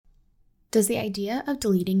Does the idea of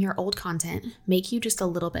deleting your old content make you just a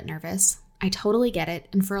little bit nervous? I totally get it,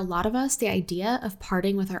 and for a lot of us, the idea of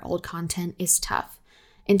parting with our old content is tough.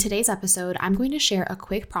 In today's episode, I'm going to share a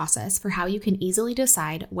quick process for how you can easily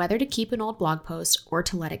decide whether to keep an old blog post or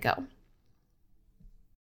to let it go.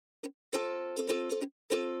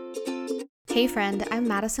 Hey friend, I'm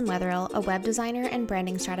Madison Wetherill, a web designer and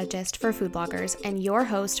branding strategist for food bloggers and your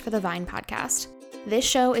host for the Vine podcast. This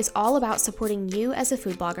show is all about supporting you as a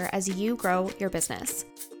food blogger as you grow your business.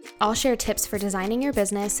 I'll share tips for designing your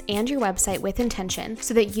business and your website with intention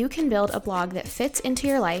so that you can build a blog that fits into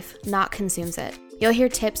your life, not consumes it. You'll hear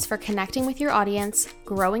tips for connecting with your audience,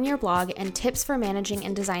 growing your blog, and tips for managing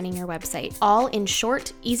and designing your website, all in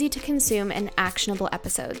short, easy to consume, and actionable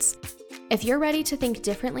episodes. If you're ready to think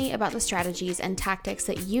differently about the strategies and tactics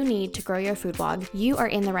that you need to grow your food blog, you are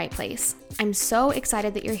in the right place. I'm so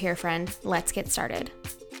excited that you're here, friend. Let's get started.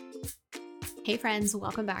 Hey friends,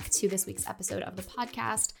 welcome back to this week's episode of the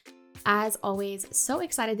podcast. As always, so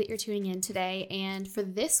excited that you're tuning in today. And for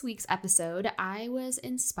this week's episode, I was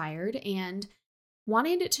inspired and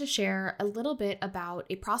wanted to share a little bit about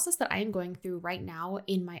a process that I am going through right now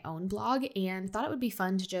in my own blog, and thought it would be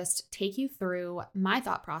fun to just take you through my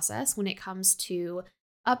thought process when it comes to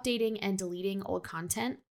updating and deleting old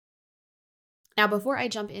content. Now, before I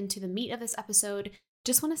jump into the meat of this episode,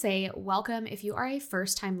 just want to say welcome. If you are a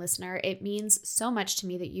first-time listener, it means so much to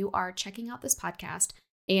me that you are checking out this podcast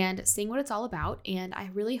and seeing what it's all about, and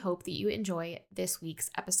I really hope that you enjoy this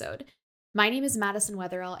week's episode. My name is Madison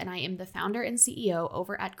Wetherill, and I am the founder and CEO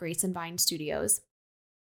over at Grace and Vine Studios.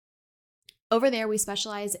 Over there, we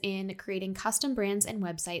specialize in creating custom brands and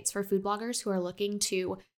websites for food bloggers who are looking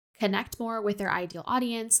to connect more with their ideal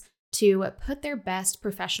audience, to put their best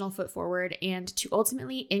professional foot forward, and to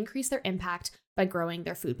ultimately increase their impact by growing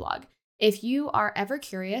their food blog. If you are ever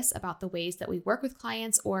curious about the ways that we work with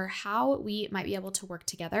clients or how we might be able to work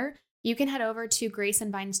together, you can head over to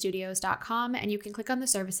graceandvinestudios.com and you can click on the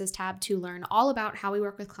services tab to learn all about how we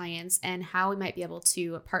work with clients and how we might be able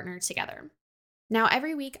to partner together. Now,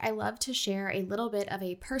 every week I love to share a little bit of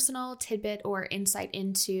a personal tidbit or insight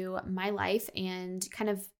into my life and kind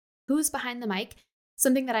of who's behind the mic.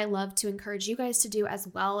 Something that I love to encourage you guys to do as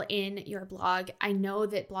well in your blog. I know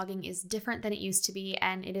that blogging is different than it used to be,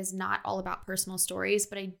 and it is not all about personal stories,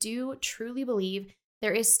 but I do truly believe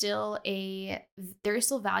there is still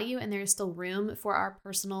value and there is still room for our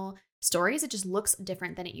personal stories. It just looks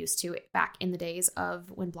different than it used to back in the days of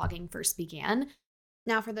when blogging first began.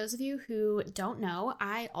 Now, for those of you who don't know,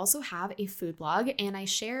 I also have a food blog, and I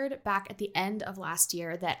shared back at the end of last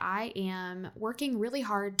year that I am working really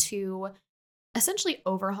hard to essentially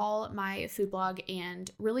overhaul my food blog and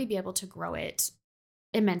really be able to grow it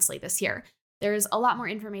immensely this year. There's a lot more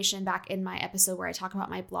information back in my episode where I talk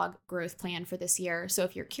about my blog growth plan for this year. So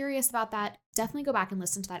if you're curious about that, definitely go back and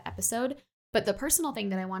listen to that episode. But the personal thing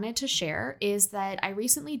that I wanted to share is that I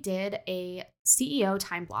recently did a CEO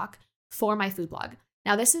time block for my food blog.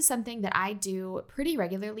 Now, this is something that I do pretty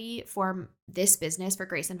regularly for this business, for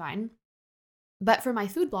Grace and Vine. But for my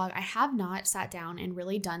food blog, I have not sat down and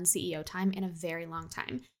really done CEO time in a very long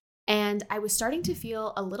time. And I was starting to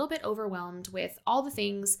feel a little bit overwhelmed with all the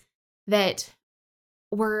things that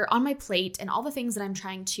were on my plate and all the things that I'm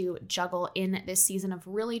trying to juggle in this season of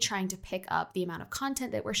really trying to pick up the amount of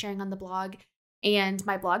content that we're sharing on the blog. And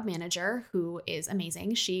my blog manager, who is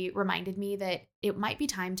amazing, she reminded me that it might be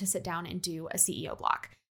time to sit down and do a CEO block.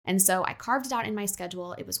 And so I carved it out in my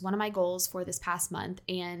schedule. It was one of my goals for this past month.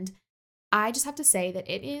 And I just have to say that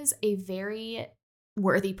it is a very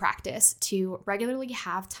worthy practice to regularly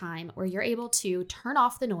have time where you're able to turn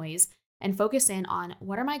off the noise and focus in on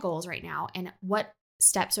what are my goals right now and what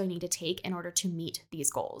steps do I need to take in order to meet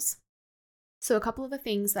these goals. So a couple of the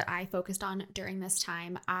things that I focused on during this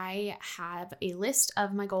time, I have a list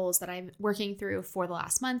of my goals that I'm working through for the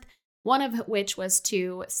last month, one of which was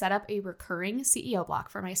to set up a recurring CEO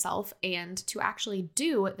block for myself and to actually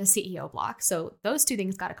do the CEO block. So those two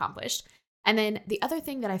things got accomplished. And then the other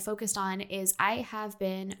thing that I focused on is I have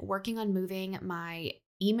been working on moving my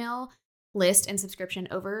email list and subscription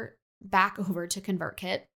back over to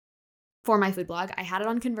ConvertKit for my food blog. I had it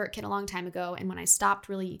on ConvertKit a long time ago, and when I stopped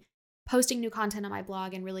really posting new content on my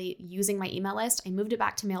blog and really using my email list, I moved it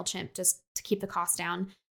back to MailChimp just to keep the cost down.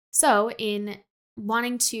 So in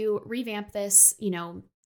wanting to revamp this,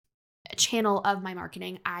 channel of my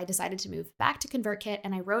marketing, I decided to move back to ConvertKit,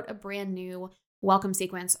 and I wrote a brand new welcome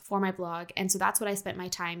sequence for my blog. And so that's what I spent my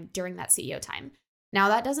time during that CEO time. Now,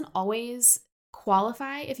 that doesn't always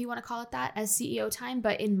qualify, if you want to call it that, as CEO time.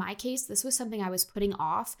 But in my case, this was something I was putting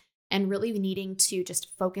off and really needing to just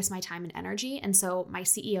focus my time and energy. And so my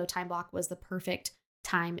CEO time block was the perfect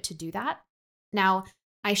time to do that. Now,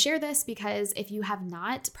 I share this because if you have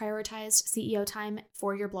not prioritized CEO time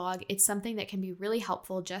for your blog, it's something that can be really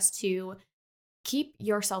helpful just to keep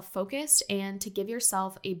yourself focused and to give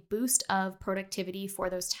yourself a boost of productivity for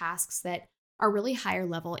those tasks that are really higher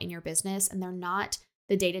level in your business, and they're not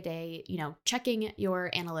the day-to-day, checking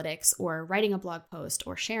your analytics or writing a blog post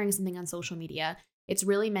or sharing something on social media. It's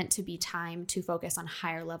really meant to be time to focus on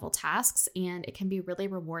higher level tasks, and it can be really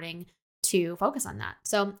rewarding to focus on that.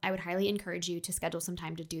 So I would highly encourage you to schedule some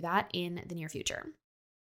time to do that in the near future.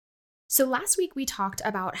 So last week we talked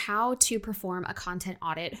about how to perform a content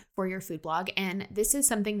audit for your food blog, and this is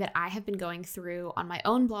something that I have been going through on my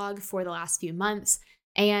own blog for the last few months.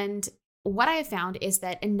 And what I have found is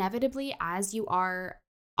that inevitably, as you are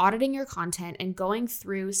auditing your content and going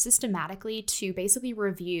through systematically to basically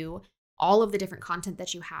review all of the different content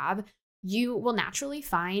that you have, you will naturally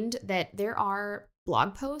find that there are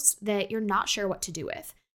blog posts that you're not sure what to do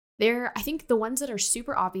with. I think the ones that are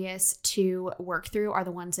super obvious to work through are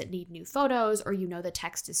the ones that need new photos, or the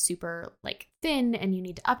text is super thin and you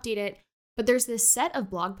need to update it. But there's this set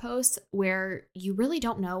of blog posts where you really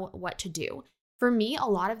don't know what to do. For me, a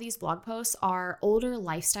lot of these blog posts are older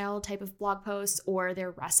lifestyle type of blog posts, or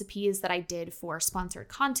they're recipes that I did for sponsored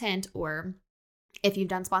content, or if you've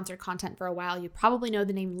done sponsored content for a while, you probably know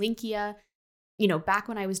the name Linkia. Back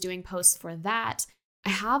when I was doing posts for that, I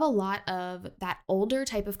have a lot of that older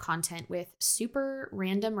type of content with super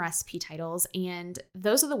random recipe titles, and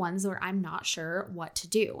those are the ones where I'm not sure what to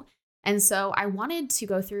do. And so I wanted to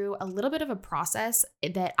go through a little bit of a process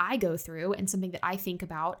that I go through and something that I think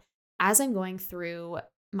about as I'm going through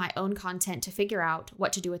my own content to figure out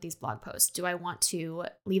what to do with these blog posts. Do I want to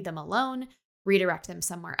leave them alone, redirect them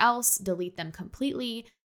somewhere else, delete them completely?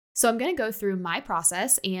 So I'm going to go through my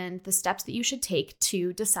process and the steps that you should take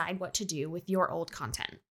to decide what to do with your old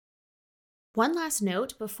content. One last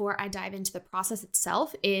note before I dive into the process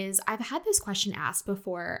itself is I've had this question asked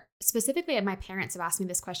before. Specifically, my parents have asked me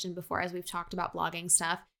this question before as we've talked about blogging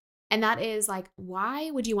stuff. And that is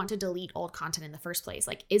why would you want to delete old content in the first place?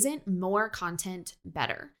 Isn't more content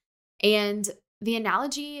better? And the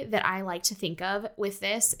analogy that I like to think of with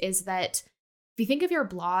this is that if you think of your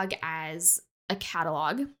blog as a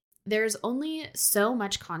catalog, there's only so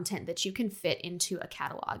much content that you can fit into a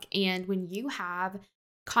catalog. And when you have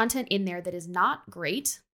content in there that is not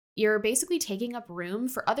great, you're basically taking up room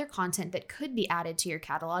for other content that could be added to your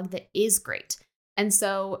catalog that is great. And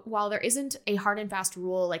so while there isn't a hard and fast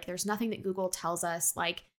rule, there's nothing that Google tells us,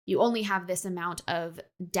 you only have this amount of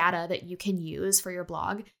data that you can use for your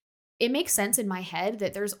blog, it makes sense in my head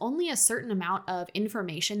that there's only a certain amount of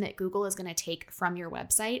information that Google is going to take from your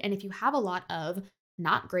website. And if you have a lot of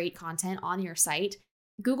not great content on your site,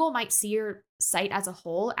 Google might see your site as a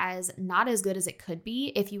whole as not as good as it could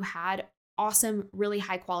be if you had awesome, really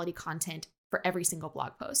high quality content for every single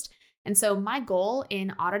blog post. And so my goal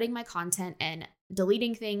in auditing my content and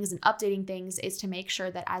deleting things and updating things is to make sure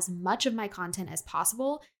that as much of my content as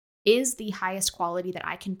possible is the highest quality that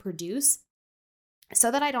I can produce, so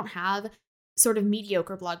that I don't have sort of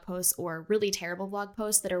mediocre blog posts or really terrible blog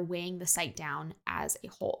posts that are weighing the site down as a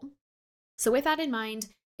whole. So with that in mind,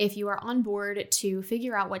 if you are on board to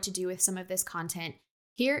figure out what to do with some of this content,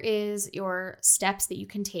 here is your steps that you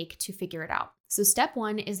can take to figure it out. So step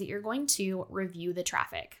one is that you're going to review the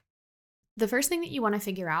traffic. The first thing that you want to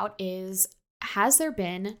figure out is, has there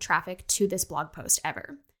been traffic to this blog post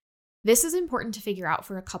ever? This is important to figure out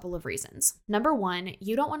for a couple of reasons. Number one,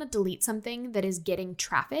 you don't want to delete something that is getting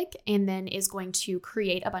traffic and then is going to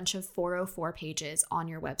create a bunch of 404 pages on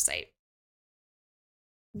your website.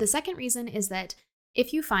 The second reason is that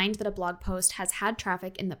if you find that a blog post has had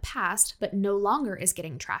traffic in the past but no longer is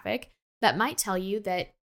getting traffic, that might tell you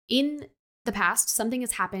that in the past something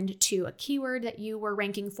has happened to a keyword that you were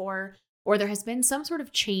ranking for, or there has been some sort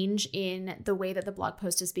of change in the way that the blog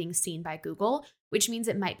post is being seen by Google, which means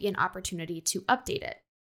it might be an opportunity to update it.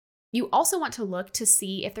 You also want to look to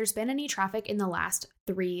see if there's been any traffic in the last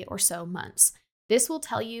 3 or so months. This will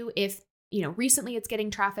tell you if, recently it's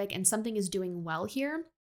getting traffic and something is doing well here.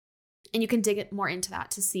 And you can dig more into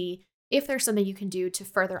that to see if there's something you can do to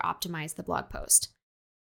further optimize the blog post.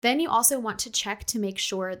 Then you also want to check to make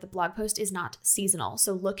sure the blog post is not seasonal.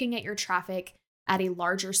 So looking at your traffic at a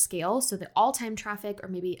larger scale, so the all-time traffic or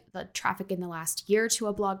maybe the traffic in the last year to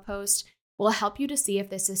a blog post will help you to see if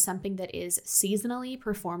this is something that is seasonally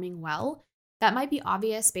performing well. That might be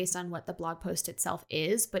obvious based on what the blog post itself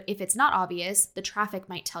is, but if it's not obvious, the traffic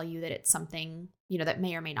might tell you that it's something, that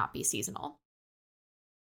may or may not be seasonal.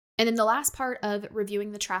 And then the last part of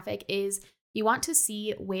reviewing the traffic is you want to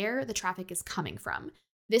see where the traffic is coming from.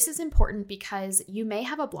 This is important because you may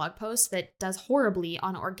have a blog post that does horribly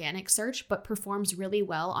on organic search, but performs really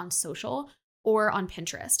well on social or on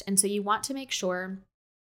Pinterest. And so you want to make sure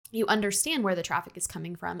you understand where the traffic is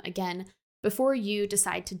coming from, again, before you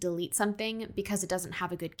decide to delete something because it doesn't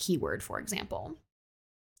have a good keyword, for example.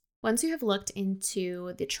 Once you have looked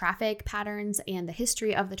into the traffic patterns and the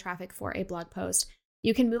history of the traffic for a blog post,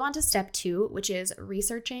 you can move on to step 2, which is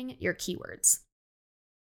researching your keywords.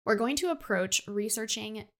 We're going to approach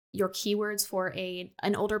researching your keywords for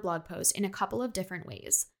an older blog post in a couple of different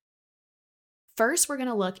ways. First, we're going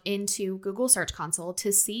to look into Google Search Console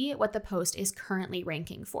to see what the post is currently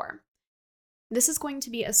ranking for. This is going to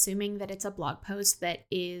be assuming that it's a blog post that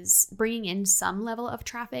is bringing in some level of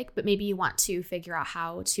traffic, but maybe you want to figure out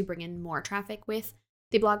how to bring in more traffic with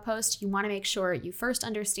the blog post. You want to make sure you first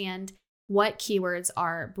understand what keywords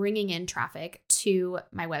are bringing in traffic to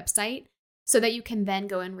my website so that you can then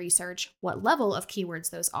go and research what level of keywords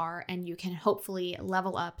those are, and you can hopefully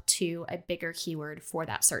level up to a bigger keyword for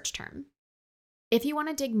that search term. If you want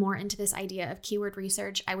to dig more into this idea of keyword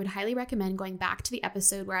research, I would highly recommend going back to the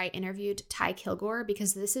episode where I interviewed Ty Kilgore,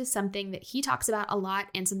 because this is something that he talks about a lot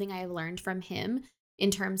and something I have learned from him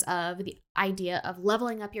in terms of the idea of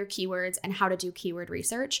leveling up your keywords and how to do keyword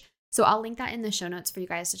research. So I'll link that in the show notes for you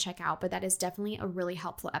guys to check out, but that is definitely a really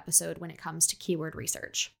helpful episode when it comes to keyword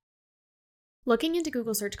research. Looking into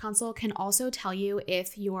Google Search Console can also tell you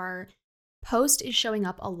if your post is showing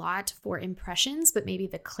up a lot for impressions, but maybe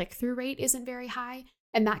the click-through rate isn't very high.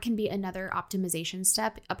 And that can be another optimization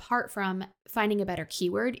step. Apart from finding a better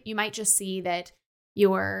keyword, you might just see that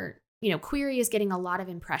your query is getting a lot of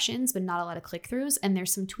impressions, but not a lot of click-throughs. And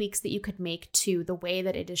there's some tweaks that you could make to the way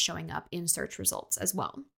that it is showing up in search results as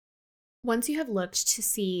well. Once you have looked to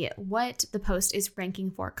see what the post is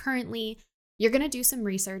ranking for currently, you're going to do some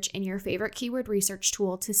research in your favorite keyword research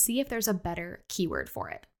tool to see if there's a better keyword for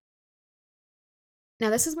it.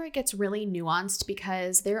 Now, this is where it gets really nuanced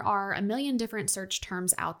because there are a million different search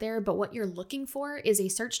terms out there, but what you're looking for is a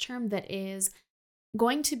search term that is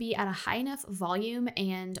going to be at a high enough volume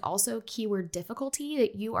and also keyword difficulty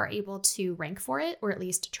that you are able to rank for it, or at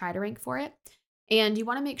least try to rank for it. And you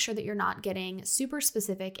want to make sure that you're not getting super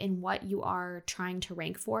specific in what you are trying to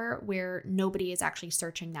rank for where nobody is actually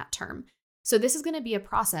searching that term. So this is going to be a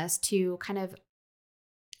process to kind of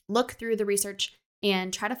look through the research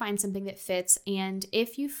and try to find something that fits. And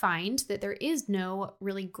if you find that there is no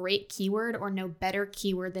really great keyword or no better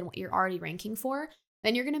keyword than what you're already ranking for,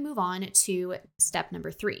 then you're going to move on to step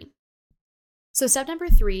number 3. So step number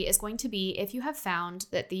 3 is going to be if you have found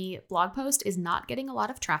that the blog post is not getting a lot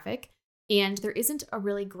of traffic and there isn't a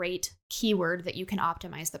really great keyword that you can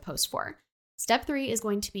optimize the post for. Step 3 is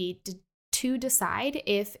going to be to decide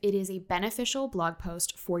if it is a beneficial blog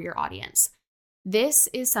post for your audience. This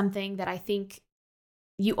is something that I think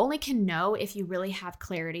you only can know if you really have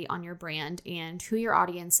clarity on your brand and who your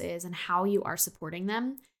audience is and how you are supporting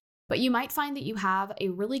them. But you might find that you have a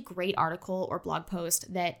really great article or blog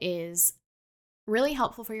post that is really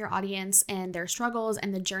helpful for your audience and their struggles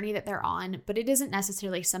and the journey that they're on, but it isn't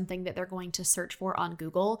necessarily something that they're going to search for on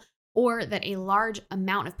Google, or that a large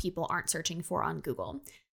amount of people aren't searching for on Google.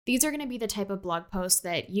 These are going to be the type of blog posts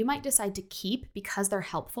that you might decide to keep because they're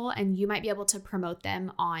helpful and you might be able to promote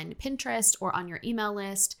them on Pinterest or on your email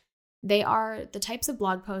list. They are the types of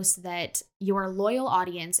blog posts that your loyal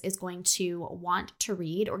audience is going to want to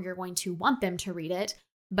read, or you're going to want them to read it.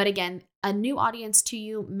 But again, a new audience to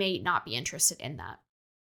you may not be interested in that.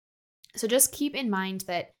 So just keep in mind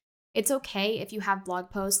that it's okay if you have blog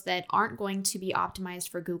posts that aren't going to be optimized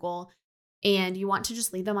for Google and you want to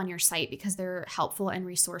just leave them on your site because they're helpful and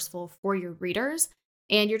resourceful for your readers.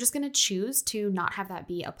 And you're just going to choose to not have that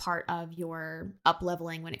be a part of your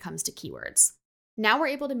up-leveling when it comes to keywords. Now we're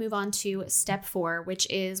able to move on to step 4, which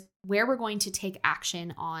is where we're going to take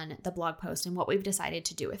action on the blog post and what we've decided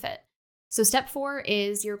to do with it. So step 4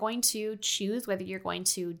 is you're going to choose whether you're going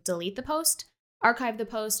to delete the post, archive the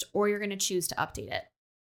post, or you're going to choose to update it.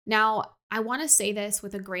 Now, I want to say this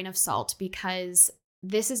with a grain of salt because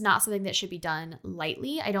this is not something that should be done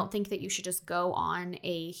lightly. I don't think that you should just go on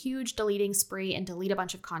a huge deleting spree and delete a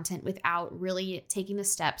bunch of content without really taking the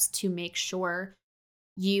steps to make sure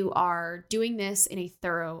you are doing this in a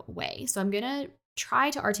thorough way. So I'm going to try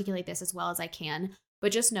to articulate this as well as I can,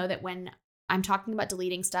 but just know that when I'm talking about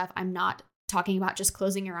deleting stuff, I'm not talking about just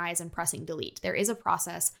closing your eyes and pressing delete. There is a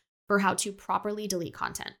process for how to properly delete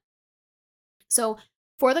content. So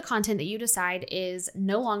for the content that you decide is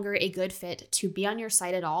no longer a good fit to be on your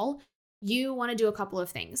site at all, you want to do a couple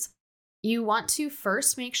of things. You want to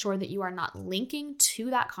first make sure that you are not linking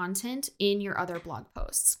to that content in your other blog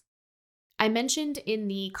posts. I mentioned in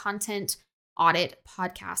the content audit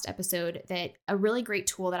podcast episode that a really great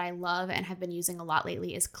tool that I love and have been using a lot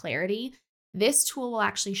lately is Clarity. This tool will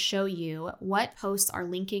actually show you what posts are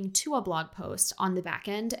linking to a blog post on the back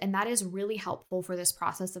end, and that is really helpful for this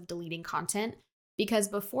process of deleting content, because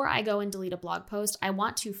before I go and delete a blog post, I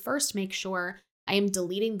want to first make sure I am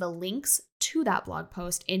deleting the links to that blog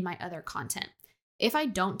post in my other content. If I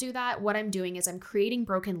don't do that, what I'm doing is I'm creating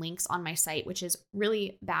broken links on my site, which is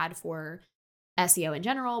really bad for SEO in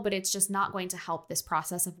general, but it's just not going to help this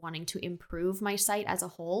process of wanting to improve my site as a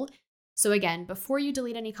whole. So again, before you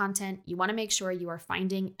delete any content, you want to make sure you are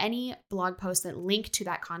finding any blog posts that link to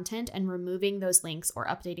that content and removing those links or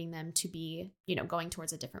updating them to be, going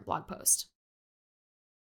towards a different blog post.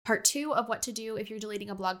 Part 2 of what to do if you're deleting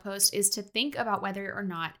a blog post is to think about whether or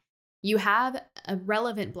not you have a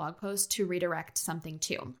relevant blog post to redirect something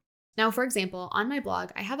to. Now, for example, on my blog,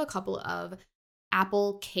 I have a couple of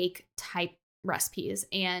apple cake type recipes,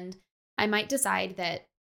 and I might decide that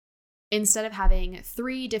instead of having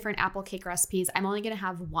 3 different apple cake recipes, I'm only going to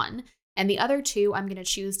have 1. And the other 2, I'm going to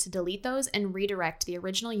choose to delete those and redirect the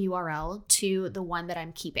original URL to the one that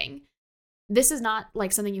I'm keeping. This is not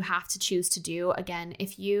like something you have to choose to do. Again,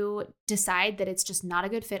 if you decide that it's just not a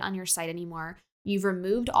good fit on your site anymore, you've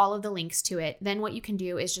removed all of the links to it, then what you can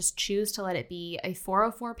do is just choose to let it be a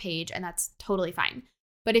 404 page, and that's totally fine.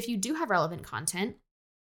 But if you do have relevant content,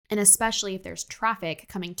 and especially if there's traffic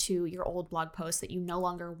coming to your old blog post that you no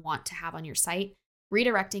longer want to have on your site,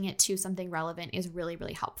 redirecting it to something relevant is really,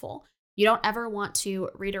 really helpful. You don't ever want to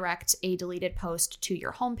redirect a deleted post to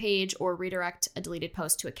your homepage or redirect a deleted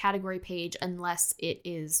post to a category page unless it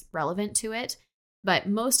is relevant to it. But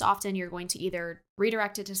most often you're going to either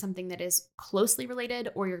redirect it to something that is closely related,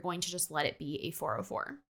 or you're going to just let it be a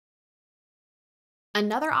 404.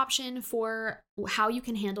 Another option for how you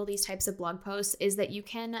can handle these types of blog posts is that you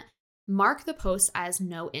can mark the post as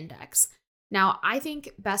no index. Now, I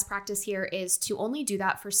think best practice here is to only do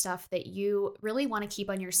that for stuff that you really want to keep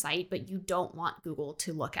on your site, but you don't want Google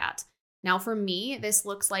to look at. Now, for me, this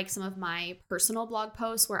looks like some of my personal blog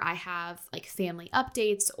posts where I have like family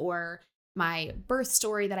updates or my birth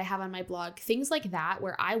story that I have on my blog, things like that,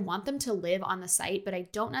 where I want them to live on the site, but I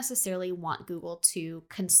don't necessarily want Google to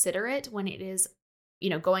consider it when it is,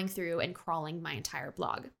 going through and crawling my entire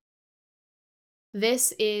blog.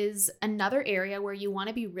 This is another area where you want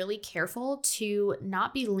to be really careful to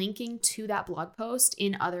not be linking to that blog post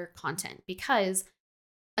in other content, because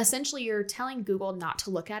essentially you're telling Google not to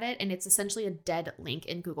look at it, and it's essentially a dead link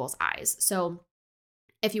in Google's eyes. So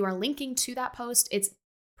if you are linking to that post, it's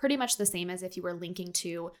pretty much the same as if you were linking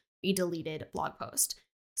to a deleted blog post.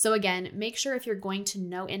 So again, make sure if you're going to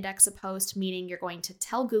no index a post, meaning you're going to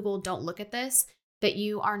tell Google don't look at this, that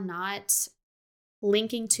you are not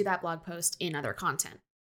linking to that blog post in other content.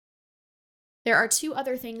 There are 2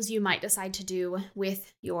 other things you might decide to do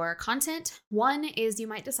with your content. One is you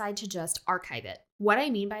might decide to just archive it. What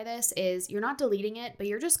I mean by this is you're not deleting it, but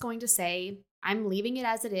you're just going to say, I'm leaving it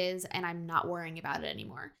as it is and I'm not worrying about it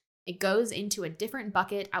anymore. It goes into a different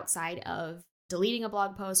bucket outside of deleting a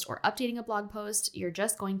blog post or updating a blog post. You're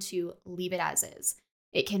just going to leave it as is.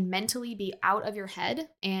 It can mentally be out of your head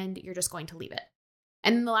and you're just going to leave it.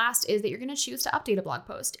 And then the last is that you're going to choose to update a blog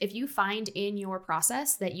post. If you find in your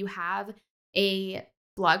process that you have a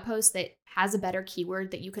blog post that has a better keyword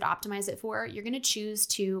that you could optimize it for, you're going to choose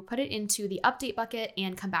to put it into the update bucket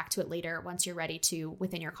and come back to it later once you're ready to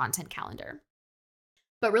within your content calendar.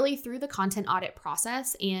 But really, through the content audit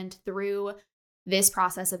process and through this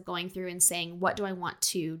process of going through and saying, what do I want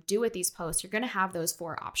to do with these posts, you're going to have those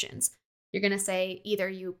 4 options. You're going to say either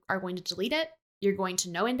you are going to delete it, you're going to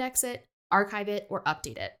no index it, archive it, or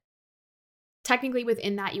update it. Technically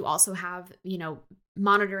within that, you also have,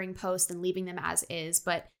 monitoring posts and leaving them as is.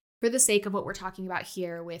 But for the sake of what we're talking about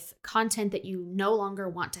here with content that you no longer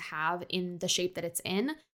want to have in the shape that it's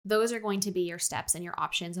in, those are going to be your steps and your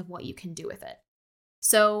options of what you can do with it.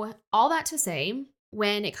 So all that to say,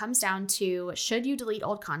 when it comes down to should you delete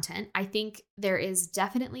old content, I think there is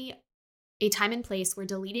definitely a time and place where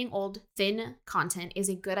deleting old thin content is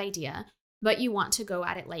a good idea, but you want to go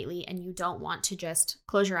at it lightly and you don't want to just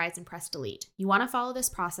close your eyes and press delete. You want to follow this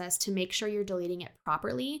process to make sure you're deleting it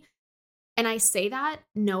properly. And I say that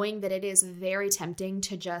knowing that it is very tempting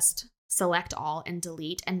to just select all and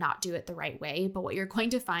delete and not do it the right way. But what you're going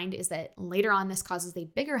to find is that later on, this causes a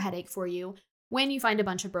bigger headache for you when you find a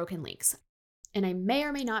bunch of broken links. And I may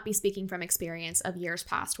or may not be speaking from experience of years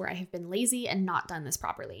past where I have been lazy and not done this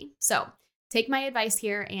properly. So take my advice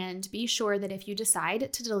here and be sure that if you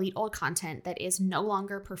decide to delete old content that is no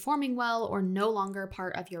longer performing well or no longer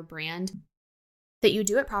part of your brand, that you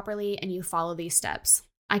do it properly and you follow these steps.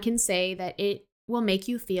 I can say that it will make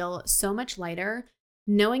you feel so much lighter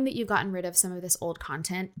knowing that you've gotten rid of some of this old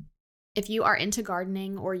content. If you are into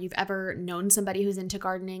gardening or you've ever known somebody who's into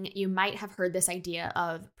gardening, you might have heard this idea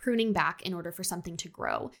of pruning back in order for something to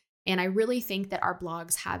grow. And I really think that our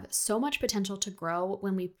blogs have so much potential to grow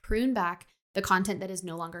when we prune back the content that is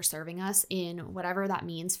no longer serving us in whatever that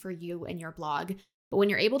means for you and your blog. But when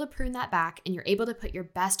you're able to prune that back and you're able to put your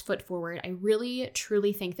best foot forward, I really,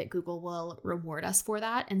 truly think that Google will reward us for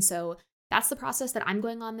that. And so that's the process that I'm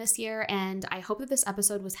going on this year. And I hope that this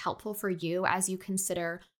episode was helpful for you as you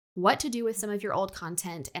consider what to do with some of your old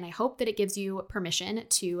content. And I hope that it gives you permission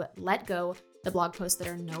to let go the blog posts that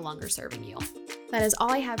are no longer serving you. That is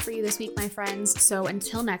all I have for you this week, my friends. So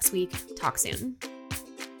until next week, talk soon.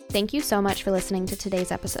 Thank you so much for listening to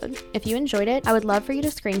today's episode. If you enjoyed it, I would love for you to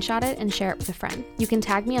screenshot it and share it with a friend. You can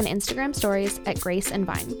tag me on Instagram stories at Grace and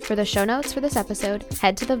Vine. For the show notes for this episode,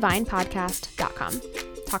 head to thevinepodcast.com.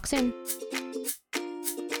 Talk soon.